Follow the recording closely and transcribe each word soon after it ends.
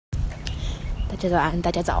大家早安，大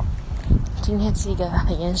家早。今天是一个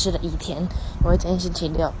很厌世的一天，因为今天星期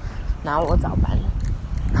六，然后我早班。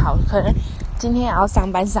好，可能今天也要上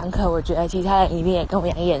班上课，我觉得其他人一定也跟我一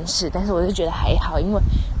样厌世，但是我就觉得还好，因为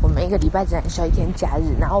我们一个礼拜只能休一天假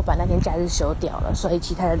日，然后我把那天假日休掉了，所以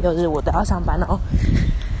其他的6日我都要上班哦。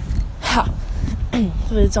好，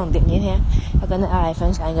这不是重点，今天要跟大家来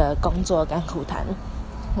分享一个工作甘苦谈。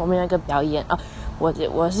我们有一个表演哦，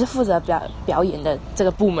我是负责表演的这个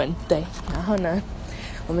部门，对。然后呢，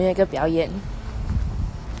我们有一个表演，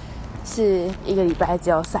是一个礼拜只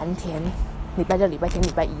有3天，礼拜六、礼拜天、礼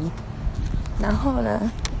拜一。然后呢，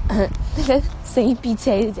那个声音闭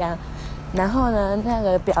塞是这样。然后呢，那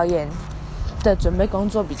个表演的准备工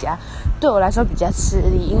作对我来说比较吃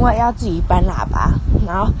力，因为要自己搬喇叭，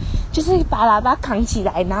然后就是把喇叭扛起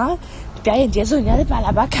来，然后表演结束，你要再把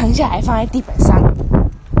喇叭扛下来放在地板上。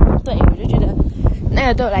对，我就觉得那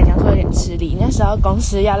个对我来讲说有点吃力。那时候公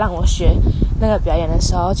司要让我学那个表演的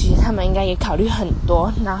时候，其实他们应该也考虑很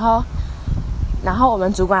多，然后我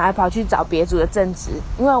们主管还跑去找别组的正职，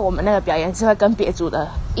因为我们那个表演是会跟别组的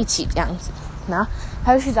一起这样子，然后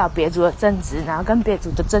他就去找别组的正职，然后跟别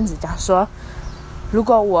组的正职讲说，如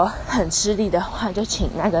果我很吃力的话，就请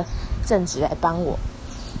那个正职来帮我。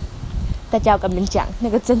大家要跟你们讲，那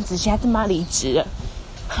个正职现在他妈离职了。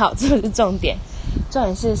好，这个是重点。重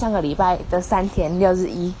点是上个礼拜的3天6日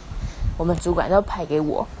1，我们主管都排给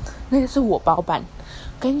我，那个是我包办。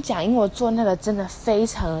跟你讲，因为我做那个真的非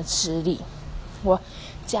常的吃力，我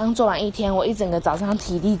这样做完1天，我一整个早上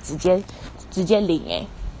体力直接零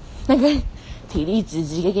那个体力值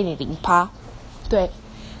直接给你0%，对。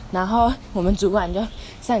然后我们主管就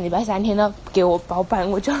上礼拜3天都给我包办，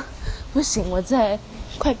我就不行，我真的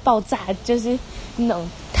快爆炸，就是那种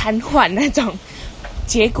瘫痪那种。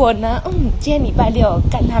结果呢，今天礼拜六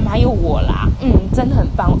干他妈又我啦，真的很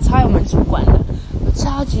棒，我超爱我们主管的，我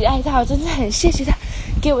超级爱他，我真的很谢谢他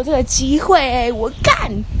给我这个机会我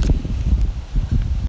干。